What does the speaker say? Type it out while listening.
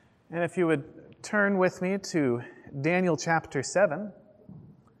And if you would turn with me to Daniel chapter 7,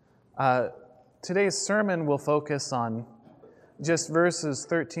 today's sermon will focus on just verses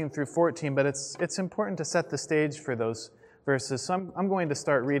 13 through 14, but it's important to set the stage for those verses. So I'm going to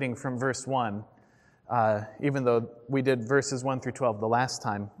start reading from verse 1, even though we did verses 1 through 12 the last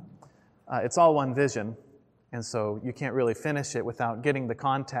time. It's all one vision, and so you can't really finish it without getting the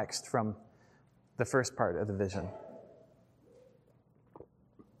context from the first part of the vision.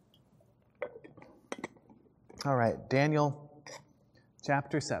 All right, Daniel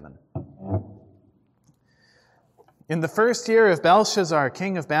chapter 7. In the first year of Belshazzar,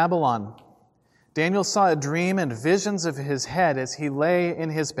 king of Babylon, Daniel saw a dream and visions of his head as he lay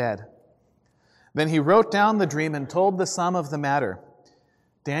in his bed. Then he wrote down the dream and told the sum of the matter.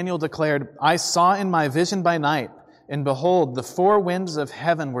 Daniel declared, "I saw in my vision by night, and behold, the four winds of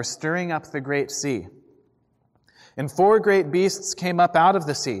heaven were stirring up the great sea. And four great beasts came up out of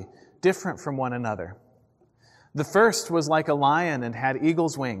the sea, different from one another. The first was like a lion and had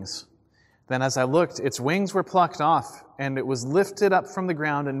eagle's wings. Then as I looked, its wings were plucked off, and it was lifted up from the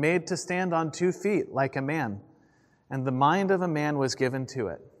ground and made to stand on 2 feet like a man, and the mind of a man was given to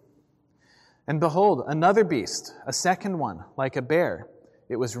it. And behold, another beast, a second one, like a bear.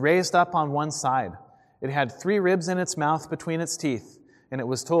 It was raised up on one side. It had 3 ribs in its mouth between its teeth, and it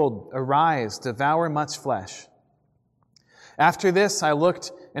was told, 'Arise, devour much flesh.' After this I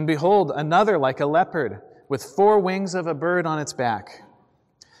looked, and behold, another like a leopard, with 4 wings of a bird on its back.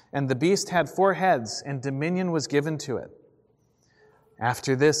 And the beast had 4 heads, and dominion was given to it.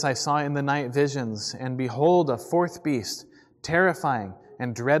 After this I saw in the night visions, and behold, a 4th beast, terrifying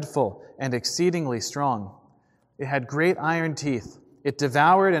and dreadful and exceedingly strong. It had great iron teeth. It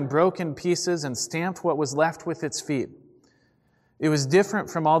devoured and broke in pieces and stamped what was left with its feet. It was different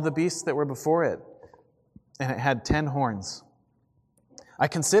from all the beasts that were before it, and it had 10 horns. I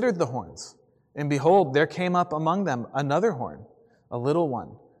considered the horns, and behold, there came up among them another horn, a little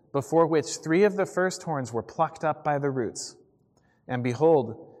one, before which 3 of the first horns were plucked up by the roots. And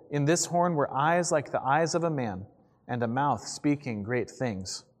behold, in this horn were eyes like the eyes of a man, and a mouth speaking great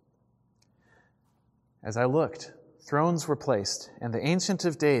things. As I looked, thrones were placed, and the Ancient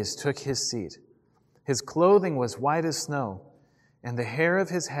of Days took his seat. His clothing was white as snow, and the hair of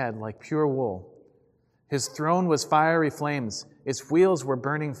his head like pure wool. His throne was fiery flames, its wheels were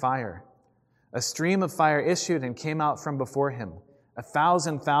burning fire. A stream of fire issued and came out from before him.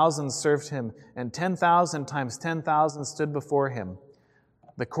 1,000 thousands served him, and 10,000 times 10,000 stood before him.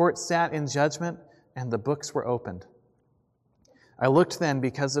 The court sat in judgment, and the books were opened. I looked then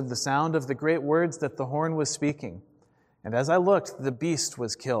because of the sound of the great words that the horn was speaking. And as I looked, the beast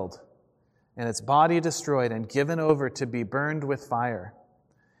was killed, and its body destroyed and given over to be burned with fire.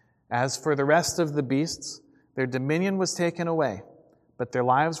 As for the rest of the beasts, their dominion was taken away, but their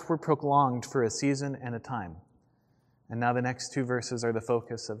lives were prolonged for a season and a time." And now the next 2 verses are the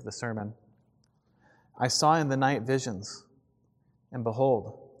focus of the sermon. "I saw in the night visions, and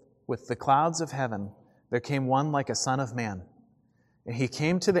behold, with the clouds of heaven there came one like a son of man. And he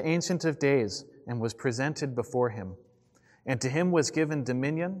came to the Ancient of Days and was presented before him. And to him was given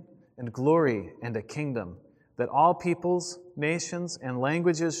dominion and glory and a kingdom, that all peoples, nations, and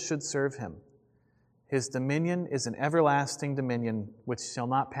languages should serve him. His dominion is an everlasting dominion which shall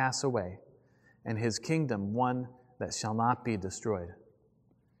not pass away, and his kingdom one that shall not be destroyed."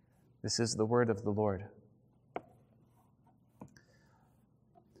 This is the word of the Lord.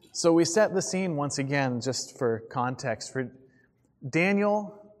 So we set the scene once again, just for context. For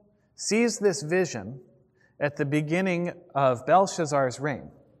Daniel sees this vision at the beginning of Belshazzar's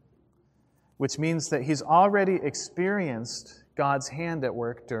reign, which means that he's already experienced God's hand at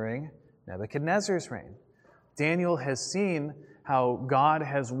work during Nebuchadnezzar's reign. Daniel has seen how God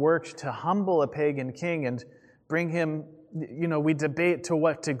has worked to humble a pagan king and bring him, we debate to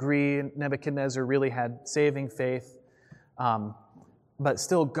what degree Nebuchadnezzar really had saving faith. But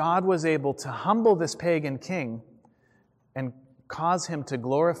still, God was able to humble this pagan king and cause him to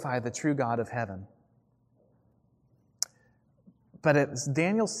glorify the true God of heaven. But as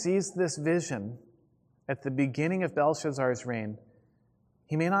Daniel sees this vision at the beginning of Belshazzar's reign,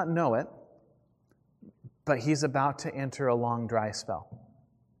 he may not know it, but he's about to enter a long dry spell.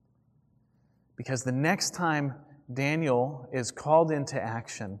 Because the next time Daniel is called into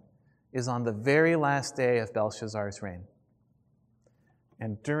action is on the very last day of Belshazzar's reign.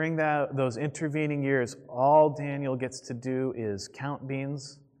 And during those intervening years, all Daniel gets to do is count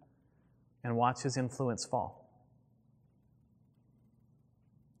beans and watch his influence fall.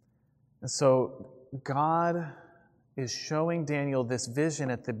 And so God is showing Daniel this vision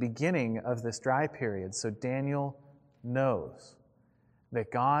at the beginning of this dry period, so Daniel knows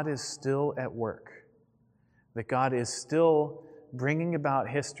that God is still at work, that God is still bringing about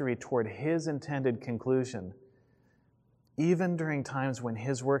history toward His intended conclusion, even during times when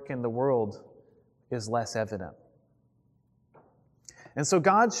His work in the world is less evident. And so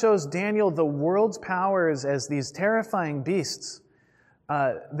God shows Daniel the world's powers as these terrifying beasts.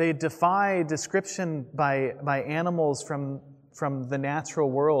 They defy description by animals from the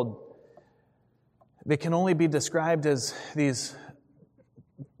natural world. They can only be described as these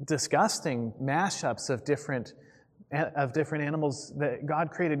disgusting mashups of different animals that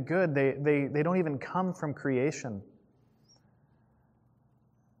God created good. They don't even come from creation.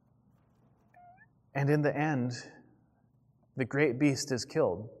 And in the end, the great beast is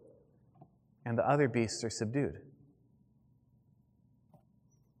killed, and the other beasts are subdued.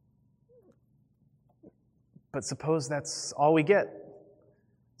 But suppose that's all we get.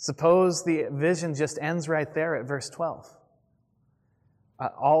 Suppose the vision just ends right there at verse 12.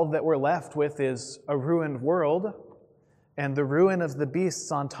 All that we're left with is a ruined world and the ruin of the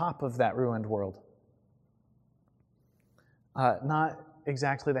beasts on top of that ruined world. Not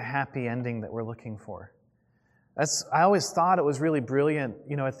exactly the happy ending that we're looking for. I always thought it was really brilliant,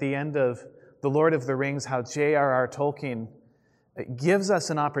 at the end of The Lord of the Rings, how J.R.R. Tolkien gives us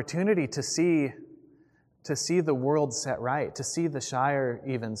an opportunity to see the world set right, to see the Shire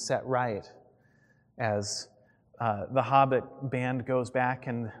even set right, as the Hobbit band goes back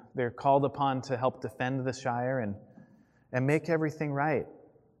and they're called upon to help defend the Shire and make everything right.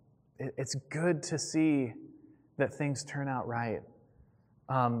 It's good to see that things turn out right.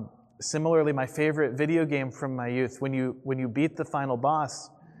 Similarly, my favorite video game from my youth, when you beat the final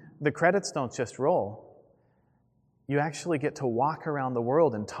boss, the credits don't just roll. You actually get to walk around the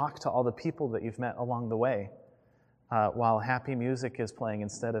world and talk to all the people that you've met along the way, while happy music is playing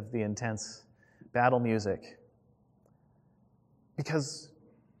instead of the intense battle music. Because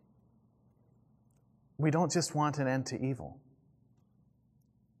we don't just want an end to evil.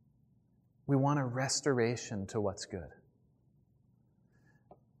 We want a restoration to what's good.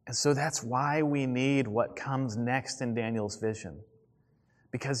 And so that's why we need what comes next in Daniel's vision.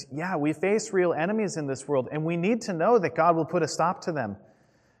 Because, we face real enemies in this world, and we need to know that God will put a stop to them.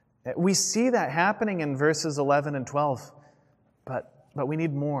 We see that happening in verses 11 and 12, but we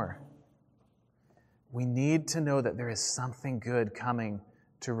need more. We need to know that there is something good coming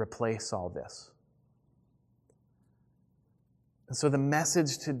to replace all this. And so the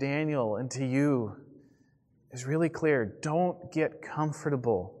message to Daniel and to you is really clear. Don't get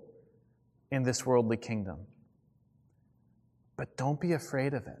comfortable in this worldly kingdom. But don't be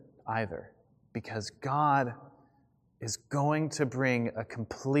afraid of it either, because God is going to bring a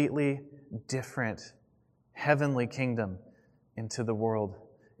completely different heavenly kingdom into the world.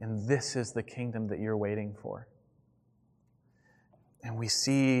 And this is the kingdom that you're waiting for. And we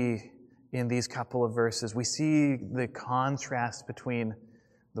see in these couple of verses, we see the contrast between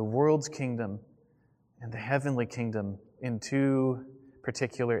the world's kingdom and the heavenly kingdom in two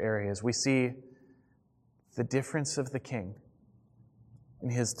particular areas. We see the difference of the king in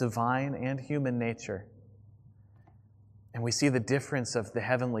his divine and human nature. And we see the difference of the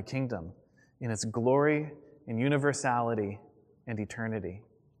heavenly kingdom in its glory and universality and eternity.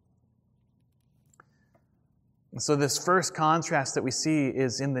 And so this first contrast that we see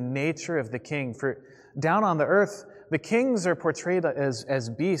is in the nature of the king. For down on the earth, the kings are portrayed as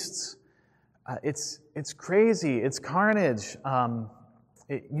beasts. It's crazy. It's carnage.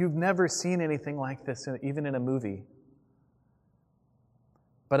 You've never seen anything like this, even in a movie.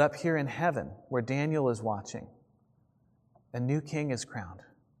 But up here in heaven, where Daniel is watching, a new king is crowned.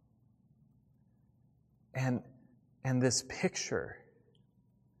 And this picture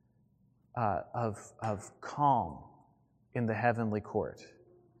of calm in the heavenly court,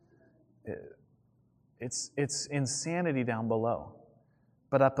 it's insanity down below.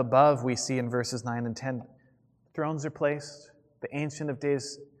 But up above, we see in verses 9 and 10, thrones are placed. The Ancient of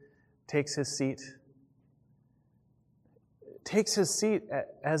Days takes his seat. Takes his seat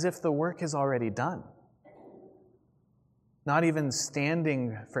as if the work is already done. Not even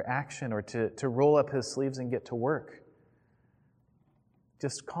standing for action or to roll up his sleeves and get to work.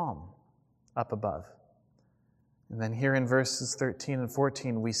 Just calm up above. And then here in verses 13 and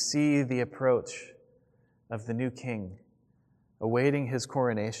 14, we see the approach of the new king, awaiting his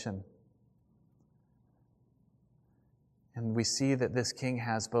coronation. And we see that this king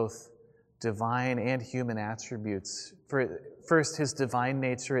has both divine and human attributes. First, his divine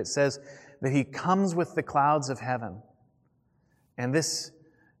nature. It says that he comes with the clouds of heaven. And this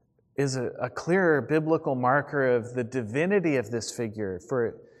is a clearer biblical marker of the divinity of this figure. For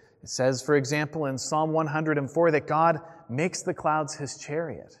it says, for example, in Psalm 104, that God makes the clouds his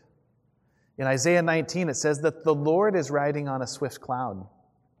chariot. In Isaiah 19, it says that the Lord is riding on a swift cloud.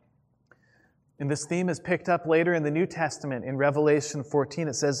 And this theme is picked up later in the New Testament. In Revelation 14,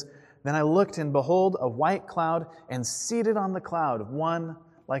 it says, "Then I looked, and behold, a white cloud, and seated on the cloud, one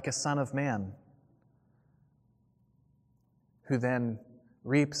like a son of man, who then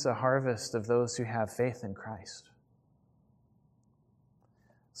reaps a harvest of those who have faith in Christ."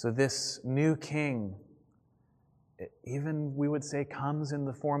 So this new king, even we would say, comes in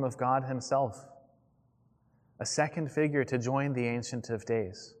the form of God himself, a second figure to join the Ancient of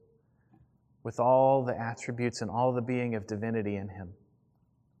Days, with all the attributes and all the being of divinity in him.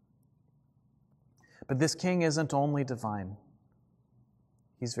 But this king isn't only divine.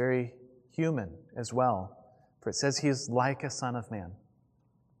 He's very human as well, for it says he's like a son of man.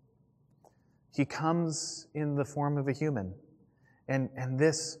 He comes in the form of a human, and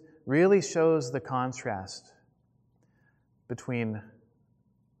this really shows the contrast between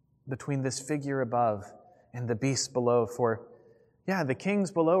this figure above and the beast below. For, yeah, the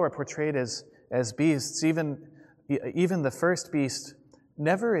kings below are portrayed as beasts. Even the first beast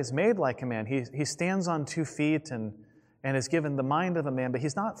never is made like a man. He stands on 2 feet and is given the mind of a man, but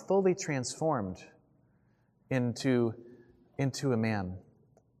he's not fully transformed into a man.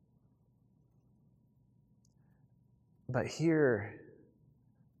 But here,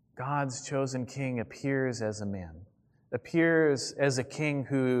 God's chosen king appears as a man, appears as a king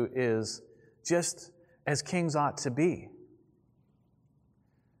who is just as kings ought to be.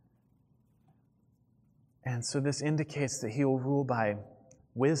 And so this indicates that he will rule by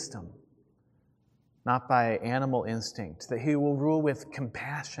wisdom, not by animal instinct, that he will rule with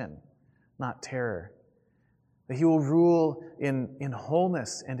compassion, not terror, that he will rule in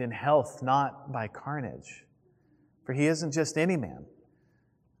wholeness and in health, not by carnage. For he isn't just any man.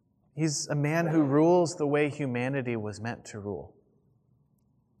 He's a man who rules the way humanity was meant to rule.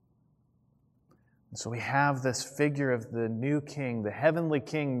 And so we have this figure of the new king, the heavenly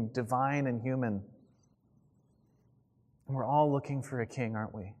king, divine and human. And we're all looking for a king,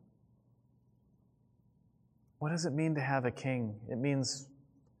 aren't we? What does it mean to have a king? It means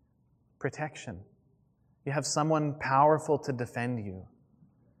protection. You have someone powerful to defend you.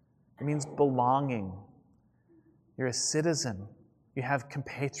 It means belonging. You're a citizen. You have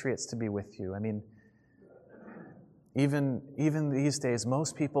compatriots to be with you. I mean, even these days,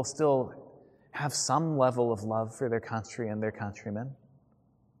 most people still have some level of love for their country and their countrymen.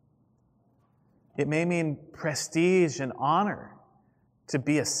 It may mean prestige and honor to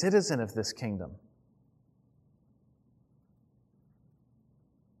be a citizen of this kingdom.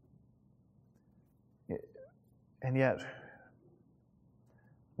 And yet,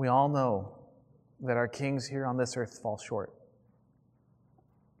 we all know that our kings here on this earth fall short.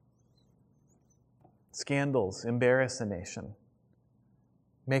 Scandals embarrass a nation,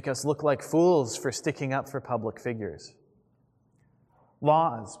 make us look like fools for sticking up for public figures.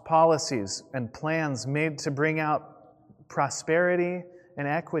 Laws, policies, and plans made to bring out prosperity and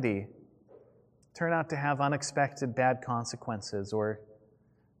equity turn out to have unexpected bad consequences, or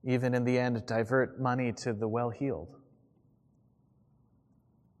even in the end, divert money to the well-heeled.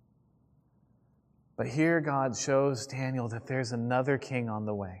 But here God shows Daniel that there's another king on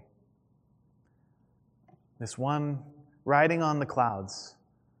the way. This one riding on the clouds,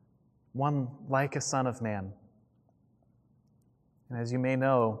 one like a son of man. And as you may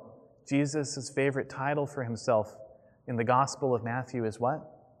know, Jesus' favorite title for himself in the Gospel of Matthew is what?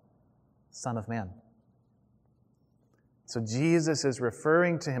 Son of Man. So Jesus is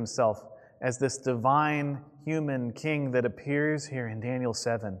referring to himself as this divine human king that appears here in Daniel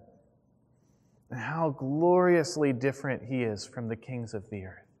 7. And how gloriously different he is from the kings of the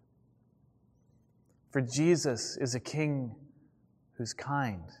earth. For Jesus is a king who's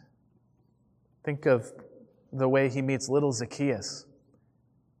kind. Think of the way he meets little Zacchaeus,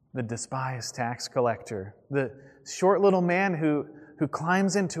 the despised tax collector, the short little man who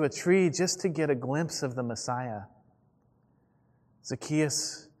climbs into a tree just to get a glimpse of the Messiah.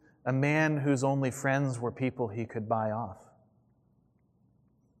 Zacchaeus, a man whose only friends were people he could buy off.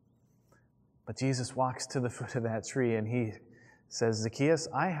 But Jesus walks to the foot of that tree and he says, "Zacchaeus,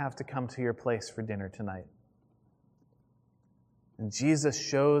 I have to come to your place for dinner tonight." And Jesus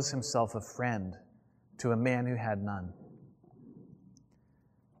shows himself a friend to a man who had none.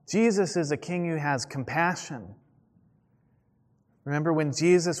 Jesus is a king who has compassion. Remember when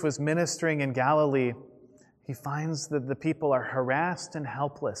Jesus was ministering in Galilee, he finds that the people are harassed and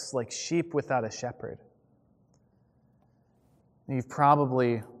helpless, like sheep without a shepherd. You've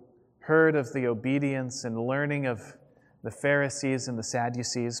probably heard of the obedience and learning of the Pharisees and the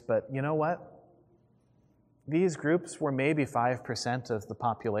Sadducees, but you know what? these groups were maybe 5% of the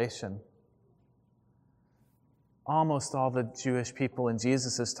population. Almost all the Jewish people in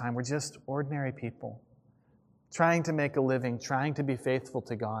Jesus' time were just ordinary people, trying to make a living, trying to be faithful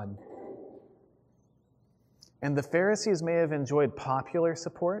to God. And the Pharisees may have enjoyed popular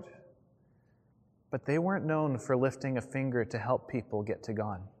support, but they weren't known for lifting a finger to help people get to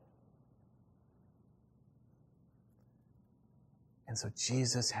God. And so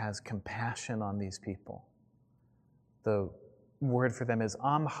Jesus has compassion on these people. The word for them is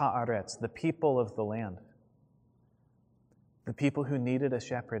Am Haaretz, the people of the land. The people who needed a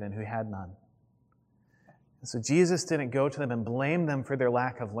shepherd and who had none. And so Jesus didn't go to them and blame them for their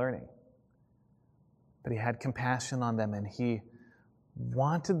lack of learning. But he had compassion on them, and he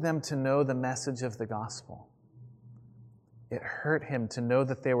wanted them to know the message of the gospel. It hurt him to know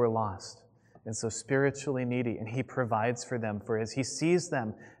that they were lost and so spiritually needy, and he provides for them. For as he sees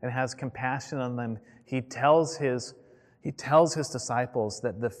them and has compassion on them, he tells his disciples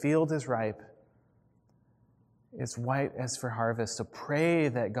that the field is ripe, it's white as for harvest. So pray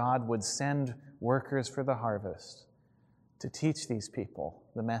that God would send workers for the harvest to teach these people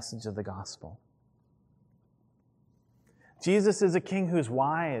the message of the gospel. Jesus is a king who's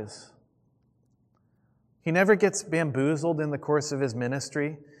wise. He never gets bamboozled in the course of his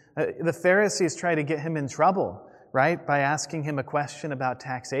ministry. The Pharisees try to get him in trouble, right, by asking him a question about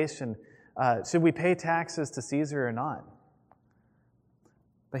taxation. Should we pay taxes to Caesar or not?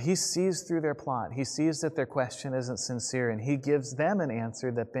 But he sees through their plot. He sees that their question isn't sincere, and he gives them an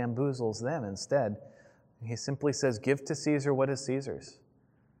answer that bamboozles them instead. He simply says, give to Caesar what is Caesar's,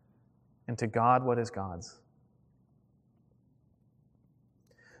 and to God what is God's.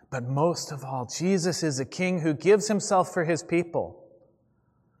 But most of all, Jesus is a king who gives himself for his people.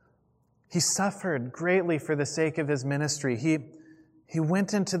 He suffered greatly for the sake of his ministry. He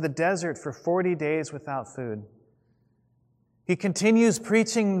went into the desert for 40 days without food. He continues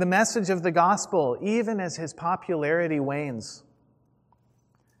preaching the message of the gospel even as his popularity wanes.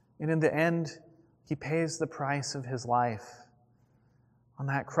 And in the end, he pays the price of his life. On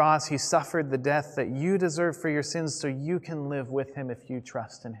that cross, he suffered the death that you deserve for your sins so you can live with him if you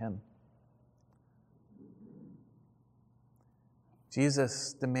trust in him.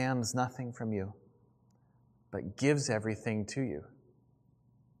 Jesus demands nothing from you, but gives everything to you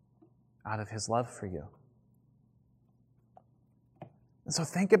out of his love for you. And so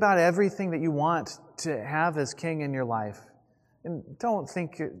think about everything that you want to have as king in your life. And don't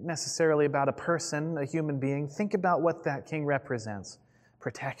think necessarily about a person, a human being. Think about what that king represents.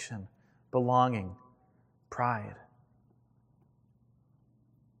 Protection, belonging, pride.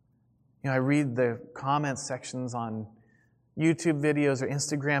 I read the comments sections on YouTube videos or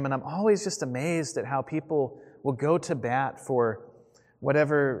Instagram, and I'm always just amazed at how people will go to bat for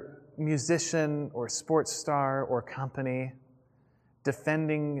whatever musician or sports star or company,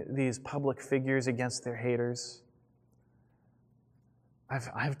 defending these public figures against their haters.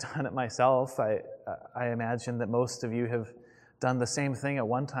 I've done it myself. I imagine that most of you have done the same thing at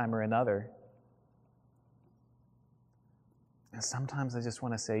one time or another. And sometimes I just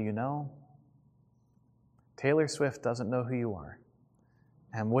want to say, Taylor Swift doesn't know who you are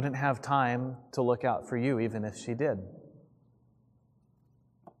and wouldn't have time to look out for you even if she did.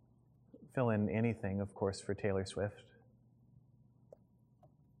 Fill in anything, of course, for Taylor Swift.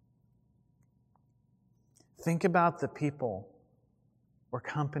 Think about the people or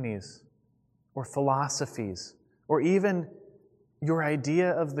companies or philosophies or even your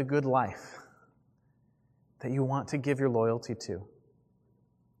idea of the good life that you want to give your loyalty to.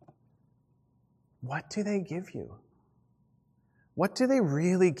 What do they give you? What do they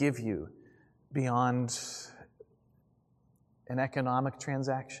really give you beyond an economic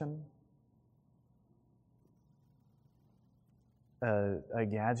transaction? A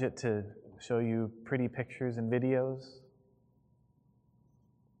gadget to show you pretty pictures and videos?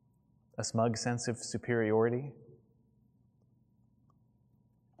 A smug sense of superiority?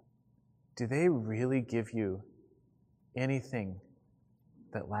 Do they really give you anything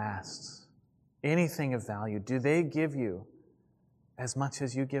that lasts? Anything of value? Do they give you as much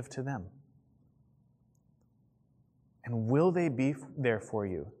as you give to them? And will they be there for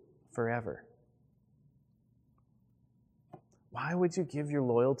you forever? Why would you give your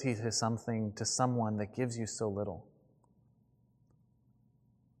loyalty to someone that gives you so little?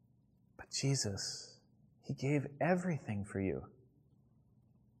 But Jesus, he gave everything for you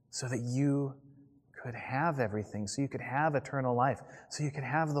so that you could have everything, so you could have eternal life, so you could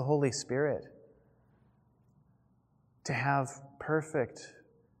have the Holy Spirit, to have perfect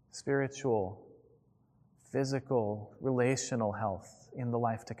spiritual, physical, relational health in the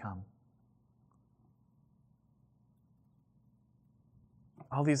life to come.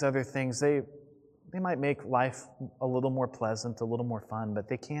 all these other things, they might make life a little more pleasant, a little more fun, but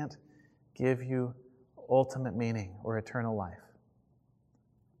they can't give you ultimate meaning or eternal life.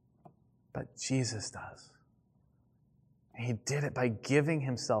 But Jesus does. He did it by giving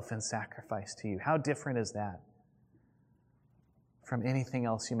himself in sacrifice to you. How different is that from anything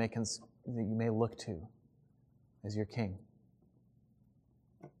else that you may look to as your king?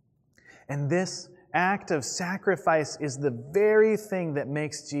 And this act of sacrifice is the very thing that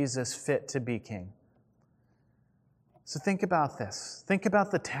makes Jesus fit to be king. So think about this. Think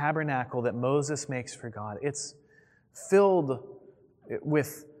about the tabernacle that Moses makes for God. It's filled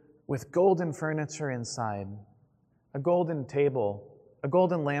with golden furniture inside, a golden table, a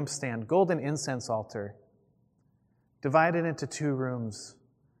golden lampstand, golden incense altar, divided into 2 rooms,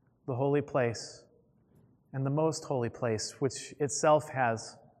 the holy place and the most holy place, which itself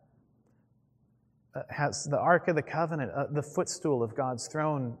has the Ark of the Covenant, the footstool of God's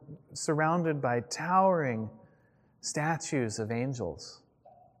throne, surrounded by towering statues of angels.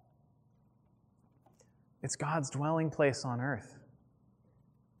 It's God's dwelling place on earth.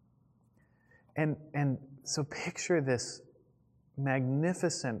 And so picture this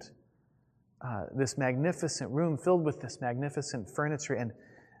magnificent room filled with this magnificent furniture. And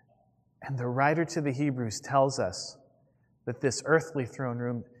the writer to the Hebrews tells us that this earthly throne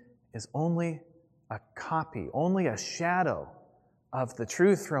room is only a copy, only a shadow of the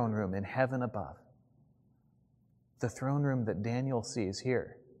true throne room in heaven above. The throne room that Daniel sees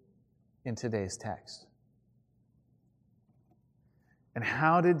here in today's text. And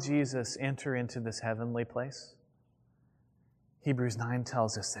how did Jesus enter into this heavenly place? Hebrews 9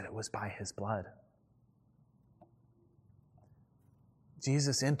 tells us that it was by his blood.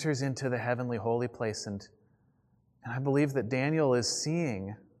 Jesus enters into the heavenly holy place, and I believe that Daniel is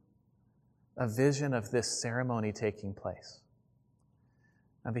seeing a vision of this ceremony taking place.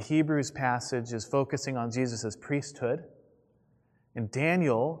 Now, the Hebrews passage is focusing on Jesus' priesthood, and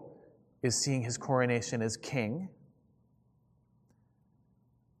Daniel is seeing his coronation as king.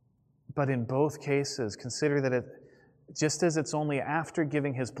 But in both cases, consider that just as it's only after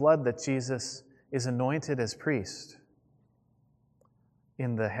giving his blood that Jesus is anointed as priest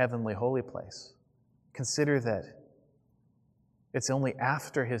in the heavenly holy place, consider that it's only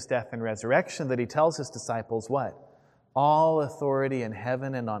after his death and resurrection that he tells his disciples what? All authority in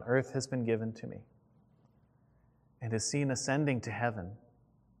heaven and on earth has been given to me, and is seen ascending to heaven.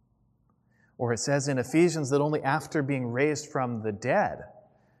 Or it says in Ephesians that only after being raised from the dead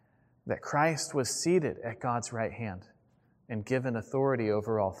that Christ was seated at God's right hand and given authority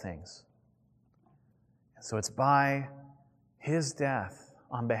over all things. And so it's by his death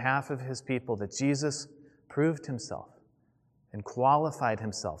on behalf of his people that Jesus proved himself and qualified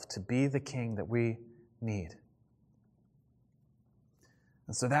himself to be the king that we need.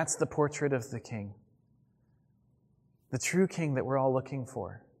 And so that's the portrait of the king, the true king that we're all looking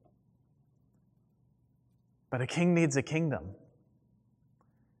for. But a king needs a kingdom,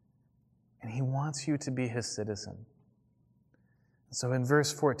 and he wants you to be his citizen. So in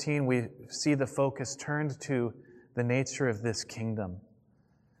verse 14, we see the focus turned to the nature of this kingdom.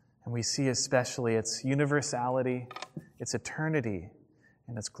 And we see especially its universality, its eternity,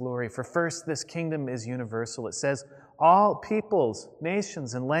 and its glory. For first, this kingdom is universal. It says, all peoples,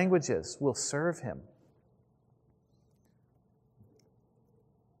 nations, and languages will serve him.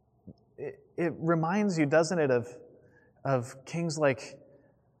 It reminds you, doesn't it, of kings like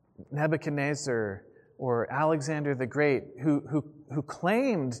Nebuchadnezzar or Alexander the Great, who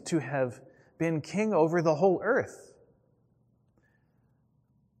claimed to have been king over the whole earth.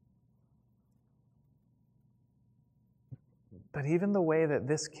 But even the way that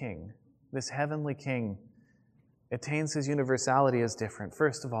this king, this heavenly king, attains his universality is different.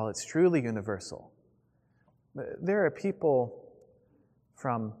 First of all, it's truly universal. There are people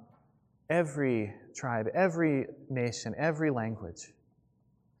from every tribe, every nation, every language.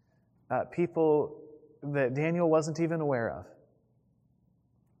 People that Daniel wasn't even aware of.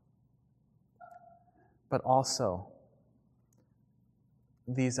 But also,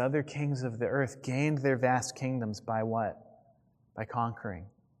 these other kings of the earth gained their vast kingdoms by what? By conquering,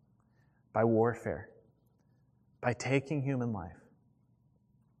 by warfare, by taking human life.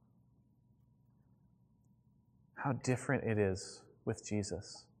 How different it is with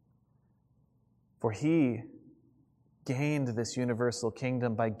Jesus. For he gained this universal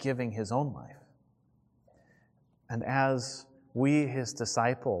kingdom by giving his own life. And as we, his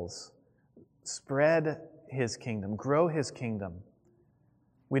disciples, spread his kingdom, grow his kingdom,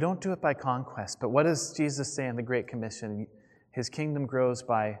 we don't do it by conquest. But what does Jesus say in the Great Commission? His kingdom grows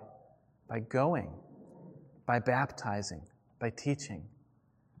by going, by baptizing, by teaching,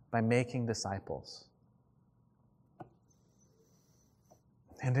 by making disciples.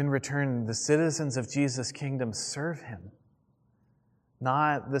 And in return, the citizens of Jesus' kingdom serve him,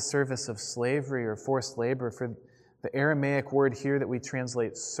 not the service of slavery or forced labor. For the Aramaic word here that we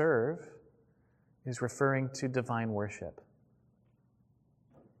translate serve is referring to divine worship.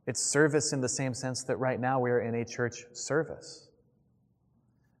 It's service in the same sense that right now we are in a church service,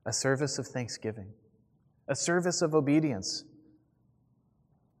 a service of thanksgiving, a service of obedience.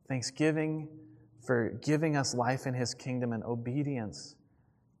 Thanksgiving for giving us life in his kingdom, and obedience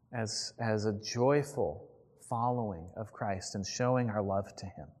as a joyful following of Christ and showing our love to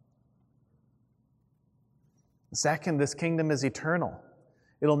him. Second, this kingdom is eternal.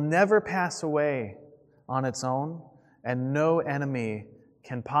 It'll never pass away on its own, and no enemy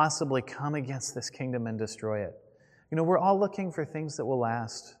can possibly come against this kingdom and destroy it. We're all looking for things that will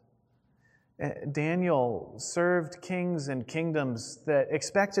last. Daniel served kings and kingdoms that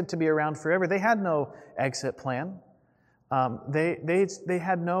expected to be around forever. They had no exit plan. They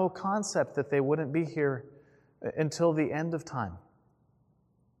had no concept that they wouldn't be here until the end of time.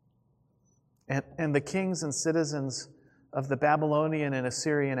 And the kings and citizens of the Babylonian and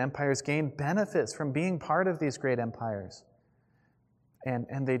Assyrian empires gained benefits from being part of these great empires.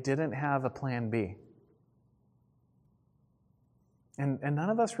 And they didn't have a plan B. And none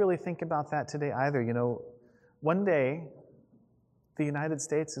of us really think about that today either. One day, the United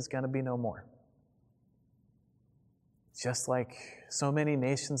States is going to be no more. Just like so many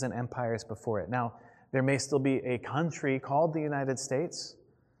nations and empires before it. Now, there may still be a country called the United States,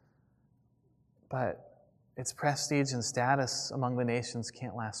 but its prestige and status among the nations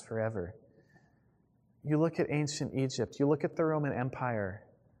can't last forever. You look at ancient Egypt, you look at the Roman Empire,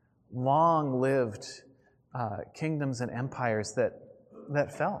 long-lived kingdoms and empires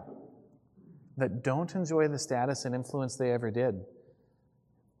that fell, that don't enjoy the status and influence they ever did.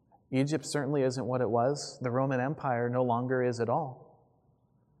 Egypt certainly isn't what it was. The Roman Empire no longer is at all.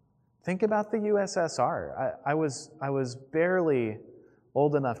 Think about the USSR. I was barely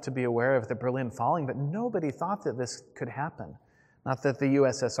old enough to be aware of the Berlin falling, but nobody thought that this could happen. Not that the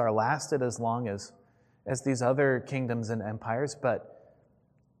USSR lasted as long as these other kingdoms and empires, but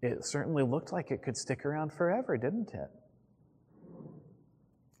it certainly looked like it could stick around forever, didn't it?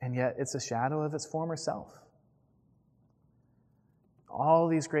 And yet it's a shadow of its former self. All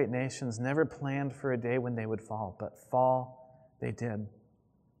these great nations never planned for a day when they would fall, but fall they did.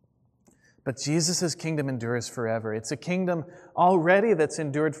 But Jesus' kingdom endures forever. It's a kingdom already that's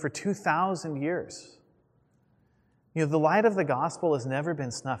endured for 2,000 years. The light of the gospel has never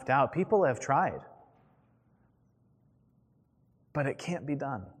been snuffed out. People have tried. But it can't be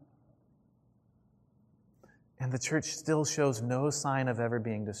done. And the church still shows no sign of ever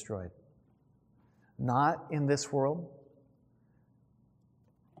being destroyed. Not in this world.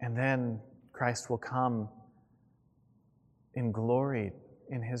 And then Christ will come in glory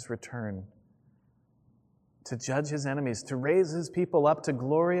in his return to judge his enemies, to raise his people up to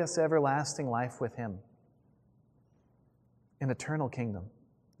glorious everlasting life with him. An eternal kingdom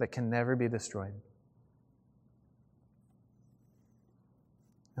that can never be destroyed.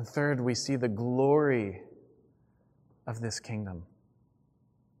 And third, we see the glory of this kingdom.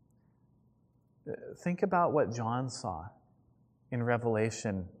 Think about what John saw in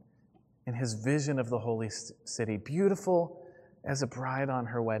Revelation, in his vision of the holy city, beautiful as a bride on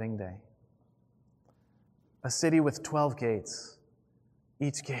her wedding day. A city with 12 gates,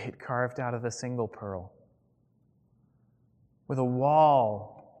 each gate carved out of a single pearl, with a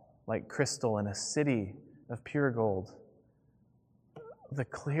wall like crystal and a city of pure gold. The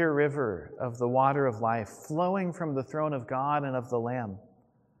clear river of the water of life flowing from the throne of God and of the Lamb.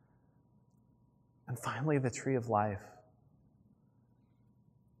 And finally, the tree of life,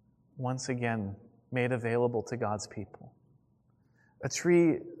 once again made available to God's people. A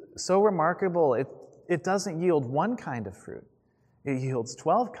tree so remarkable, it doesn't yield one kind of fruit. It yields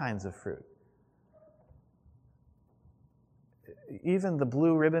 12 kinds of fruit. Even the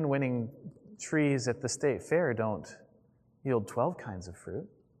blue ribbon winning trees at the state fair don't yield 12 kinds of fruit.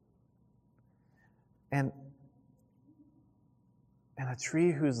 And a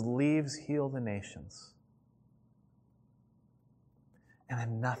tree whose leaves heal the nations. And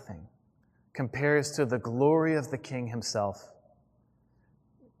then nothing compares to the glory of the King himself.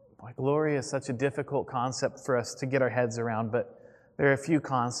 Boy, glory is such a difficult concept for us to get our heads around, but there are a few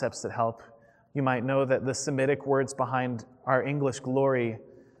concepts that help. You might know that the Semitic words behind our English glory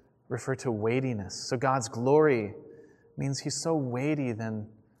refer to weightiness. So God's glory means he's so weighty than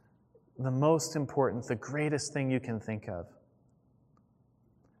the most important, the greatest thing you can think of.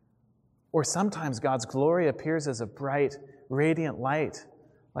 Or sometimes God's glory appears as a bright, radiant light,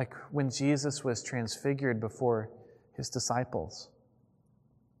 like when Jesus was transfigured before his disciples.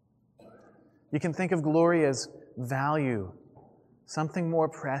 You can think of glory as value, something more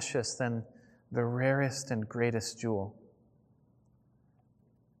precious than the rarest and greatest jewel.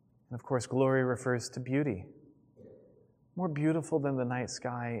 And of course, glory refers to beauty, more beautiful than the night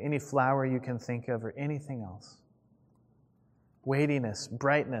sky, any flower you can think of, or anything else. Weightiness,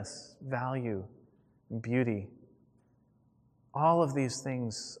 brightness, value, and beauty. All of these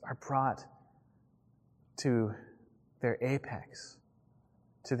things are brought to their apex,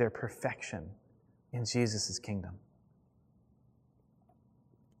 to their perfection in Jesus' kingdom.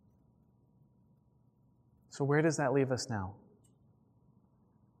 So where does that leave us now?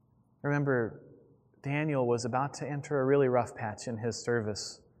 Remember, Daniel was about to enter a really rough patch in his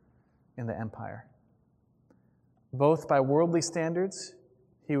service in the empire. Both by worldly standards,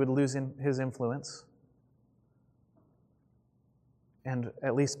 he would lose his influence, and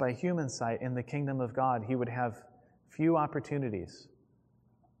at least by human sight, in the kingdom of God, he would have few opportunities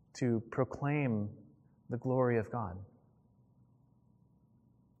to proclaim the glory of God.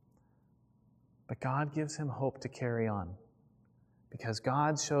 But God gives him hope to carry on, because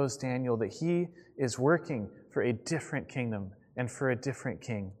God shows Daniel that he is working for a different kingdom and for a different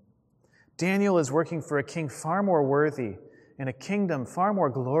king. Daniel is working for a king far more worthy and a kingdom far more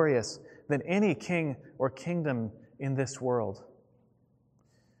glorious than any king or kingdom in this world.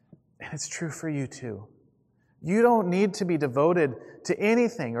 And it's true for you too. You don't need to be devoted to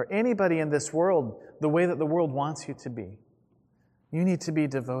anything or anybody in this world the way that the world wants you to be. You need to be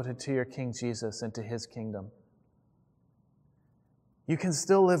devoted to your King Jesus and to his kingdom. You can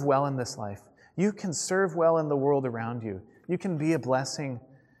still live well in this life. You can serve well in the world around you. You can be a blessing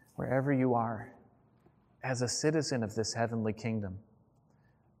wherever you are as a citizen of this heavenly kingdom.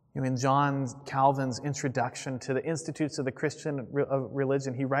 In John Calvin's introduction to the Institutes of the Christian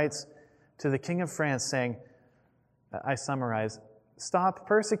Religion, he writes to the King of France saying, I summarize, "Stop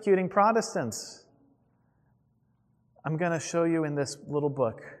persecuting Protestants. I'm going to show you in this little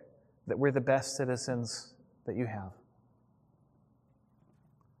book that we're the best citizens that you have."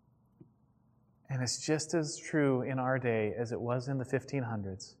 And it's just as true in our day as it was in the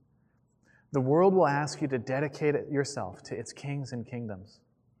 1500s. The world will ask you to dedicate yourself to its kings and kingdoms.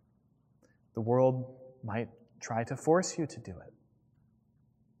 The world might try to force you to do it.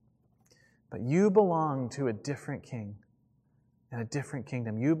 But you belong to a different king and a different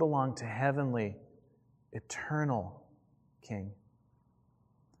kingdom. You belong to heavenly, eternal King.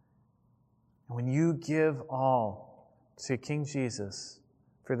 And when you give all to King Jesus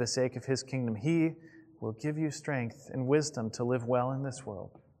for the sake of his kingdom, he will give you strength and wisdom to live well in this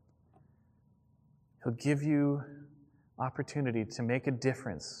world. He'll give you opportunity to make a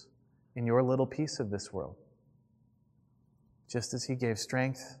difference in your little piece of this world, just as he gave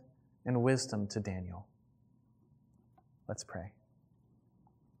strength and wisdom to Daniel. Let's pray.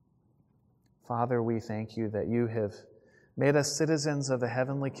 Father, we thank you that you have made us citizens of the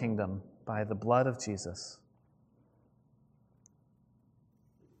heavenly kingdom by the blood of Jesus.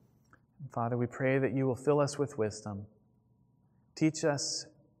 Father, we pray that you will fill us with wisdom. Teach us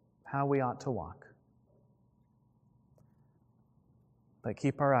how we ought to walk. But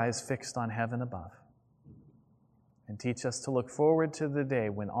keep our eyes fixed on heaven above. And teach us to look forward to the day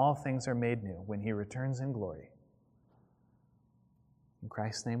when all things are made new, when he returns in glory. In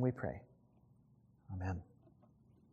Christ's name we pray. Amen.